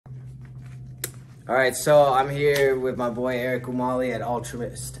All right, so I'm here with my boy Eric Umali at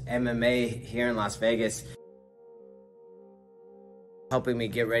Ultramist MMA here in Las Vegas, helping me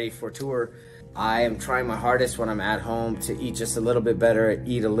get ready for tour. I am trying my hardest when I'm at home to eat just a little bit better,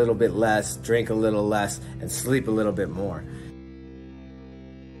 eat a little bit less, drink a little less, and sleep a little bit more.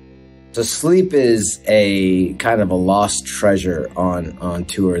 So sleep is a kind of a lost treasure on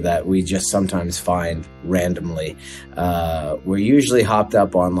tour that we just sometimes find randomly. We're usually hopped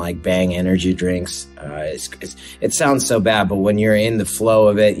up on like Bang energy drinks. It sounds so bad, but when you're in the flow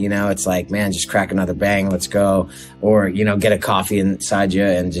of it, you know, it's like, man, just crack another Bang, let's go. Or, you know, get a coffee inside you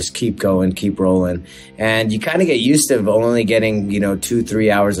and just keep going, keep rolling. And you kind of get used to only getting, you know, 2-3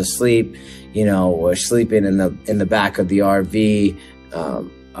 hours of sleep, you know, or sleeping in the back of the RV.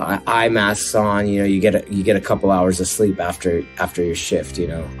 Eye masks on, you know, you get a couple hours of sleep after your shift. You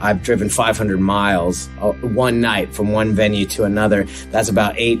know, I've driven 500 miles one night from one venue to another. That's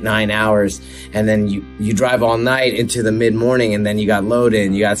about 8-9 hours, and then you drive all night into the mid morning, and then you got load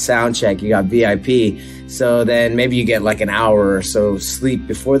in, you got sound check, you got VIP. So then maybe you get like an hour or so sleep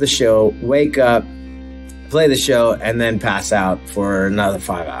before the show, wake up, play the show, and then pass out for another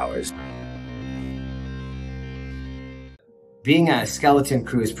 5 hours. Being a skeleton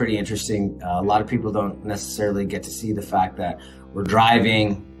crew is pretty interesting. A lot of people don't necessarily get to see the fact that we're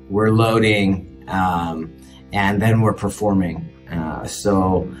driving, we're loading, and then we're performing.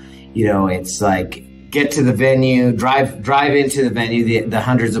 So, you know, it's like get to the venue, drive into the venue, the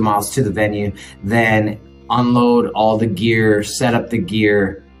hundreds of miles to the venue, then unload all the gear, set up the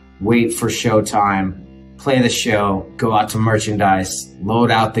gear, wait for showtime, play the show, go out to merchandise, load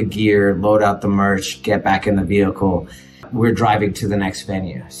out the gear, load out the merch, get back in the vehicle. We're driving to the next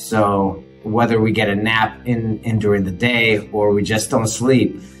venue. So whether we get a nap in during the day or we just don't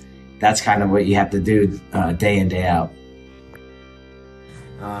sleep, that's kind of what you have to do day in, day out.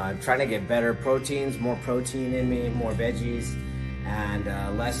 I'm trying to get better proteins, more protein in me, more veggies, and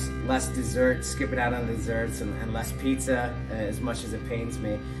less dessert, skipping out on desserts, and less pizza, as much as it pains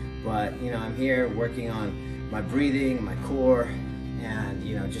me. But, you know, I'm here working on my breathing, my core, and,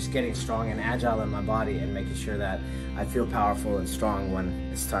 you know, just getting strong and agile in my body and making sure that I feel powerful and strong when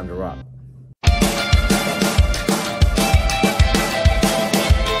it's time to rock.